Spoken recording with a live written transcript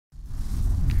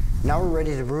Now we're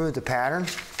ready to remove the pattern,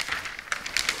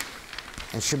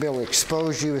 and should be able to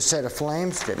expose you a set of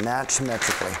flames that match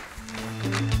symmetrically.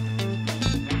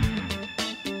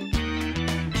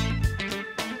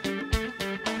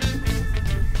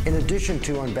 In addition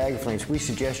to on bag of flames, we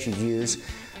suggest you use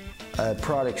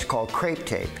products called crepe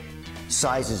tape,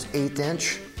 sizes 1/8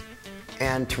 inch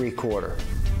and 3/4.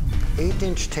 1/8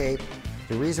 inch tape,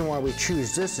 the reason why we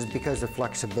choose this is because of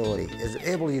flexibility. It's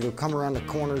able to come around the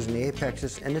corners and the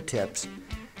apexes and the tips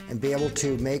and be able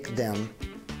to make them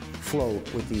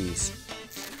float with ease.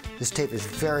 This tape is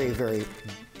very, very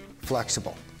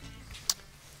flexible.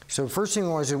 So the first thing we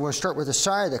want to do, we're going to start with the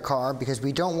side of the car because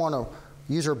we don't want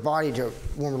to use our body to,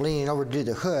 when we're leaning over to do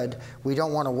the hood, we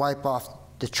don't want to wipe off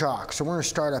the chalk. So we're going to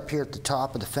start up here at the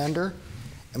top of the fender,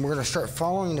 and we're going to start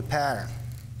following the pattern.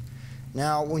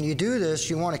 Now, when you do this,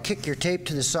 you want to kick your tape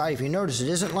to the side. If you notice, it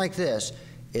isn't like this.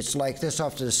 It's like this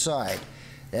off to the side.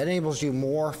 That enables you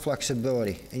more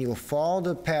flexibility. And you will follow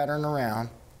the pattern around,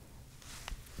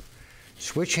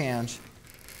 switch hands,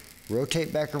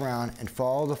 rotate back around, and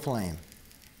follow the flame.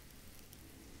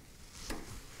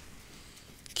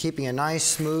 Keeping a nice,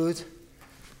 smooth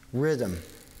rhythm.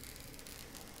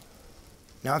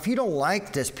 Now, if you don't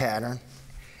like this pattern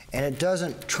and it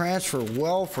doesn't transfer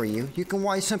well for you, you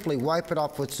can simply wipe it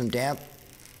off with some damp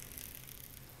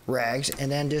rags and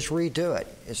then just redo it.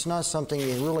 It's not something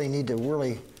you really need to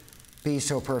really be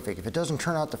so perfect. If it doesn't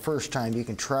turn out the first time, you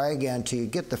can try again until you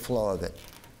get the flow of it.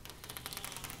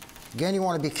 Again, you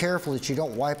want to be careful that you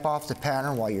don't wipe off the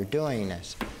pattern while you're doing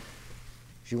this.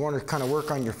 You want to kind of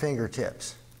work on your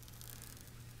fingertips.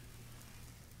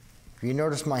 If you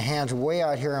notice my hands way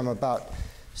out here, I'm about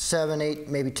 7, 8,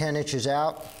 maybe 10 inches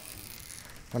out.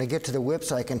 When I get to the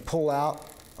whips, I can pull out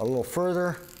a little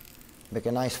further, make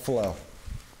a nice flow.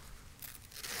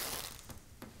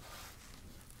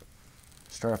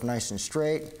 Start off nice and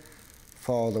straight,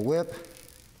 follow the whip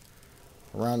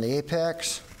around the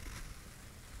apex.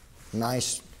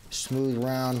 Nice, smooth,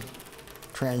 round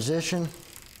transition,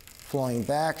 flowing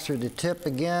back through the tip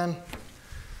again,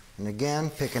 and again,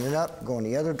 picking it up, going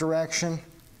the other direction.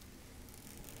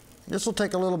 This will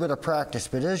take a little bit of practice,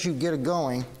 but as you get it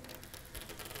going,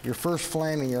 your first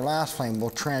flame and your last flame will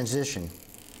transition,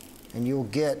 and you'll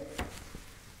get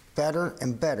better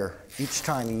and better each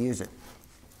time you use it.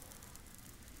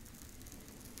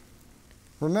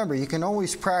 Remember, you can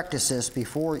always practice this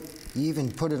before you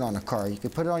even put it on a car. You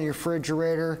can put it on your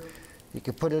refrigerator, you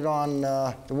can put it on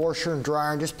the washer and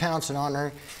dryer and just pounce it on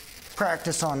there.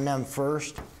 Practice on them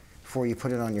first before you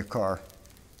put it on your car,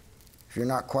 if you're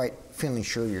not quite feeling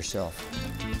sure yourself.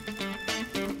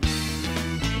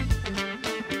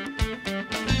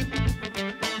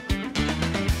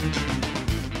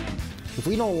 If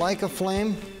we don't like a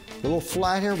flame, a little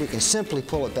flat here, we can simply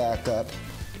pull it back up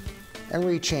and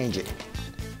rechange it.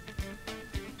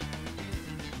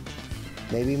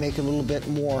 Maybe make it a little bit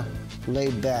more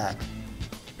laid back.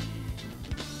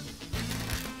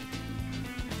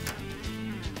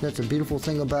 That's a beautiful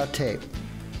thing about tape.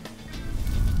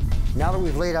 Now that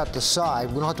we've laid out the side,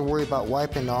 we don't have to worry about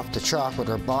wiping off the chalk with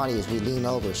our body as we lean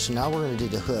over. So now we're going to do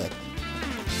the hood.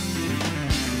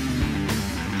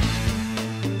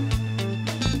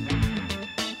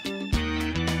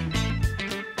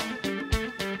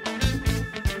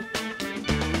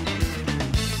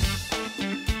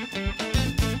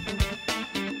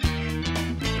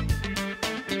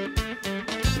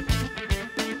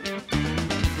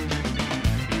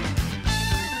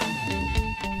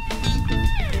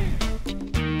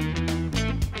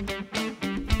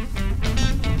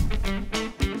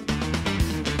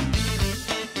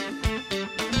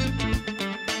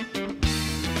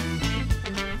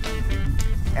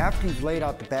 After you've laid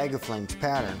out the bag of flames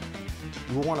pattern,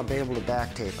 you want to be able to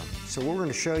back tape them. So what we're going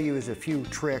to show you is a few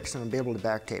tricks and be able to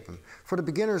back tape them. For the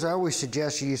beginners, I always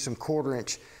suggest you use some 1/4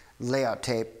 inch layout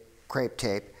tape, crepe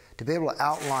tape, to be able to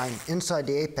outline inside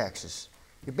the apexes.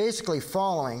 You're basically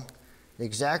following the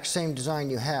exact same design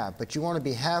you have, but you want to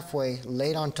be halfway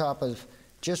laid on top of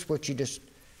just what you just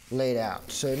laid out.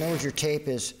 So in other words, your tape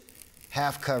is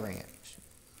half covering it.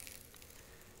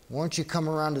 Once you come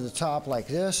around to the top like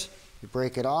this, you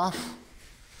break it off,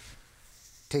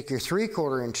 take your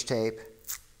 3/4 inch tape,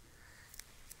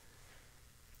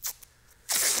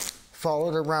 follow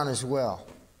it around as well.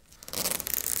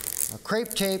 Now,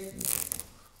 crepe tape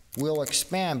will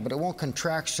expand, but it won't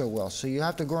contract so well. So you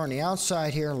have to go on the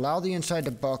outside here, allow the inside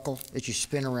to buckle as you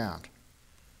spin around.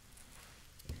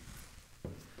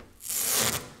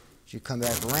 As you come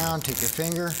back around, take your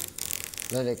finger,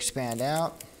 let it expand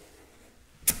out,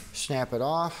 snap it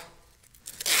off,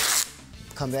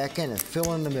 come back in and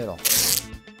fill in the middle.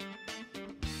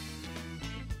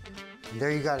 And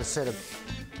there you got a set of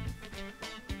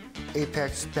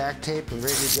Apex back tape and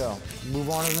ready to go. Move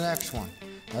on to the next one.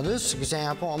 Now this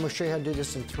example, I'm going to show you how to do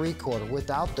this in 3/4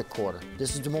 without the quarter.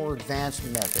 This is the more advanced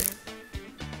method.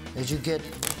 As you get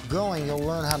going, you'll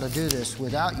learn how to do this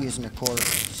without using the quarter,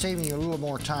 saving you a little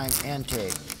more time and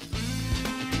tape.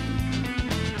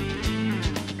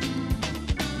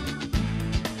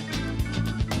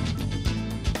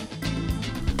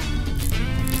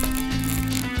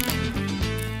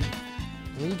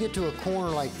 When you get to a corner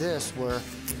like this where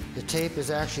the tape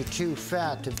is actually too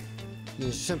fat,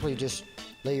 you simply just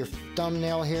lay your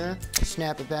thumbnail here,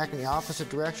 snap it back in the opposite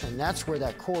direction, and that's where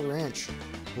that 1/4 inch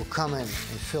will come in and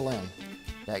fill in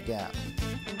that gap.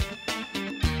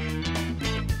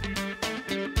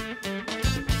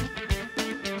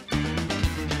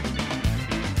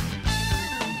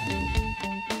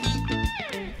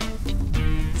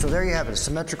 So there you have it, a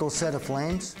symmetrical set of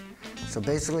flames. So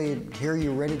basically, here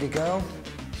you're ready to go.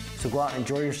 So go out and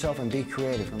enjoy yourself and be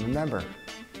creative. And remember,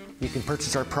 you can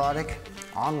purchase our product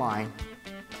online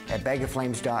at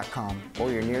bagoflames.com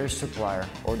or your nearest supplier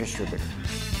or distributor.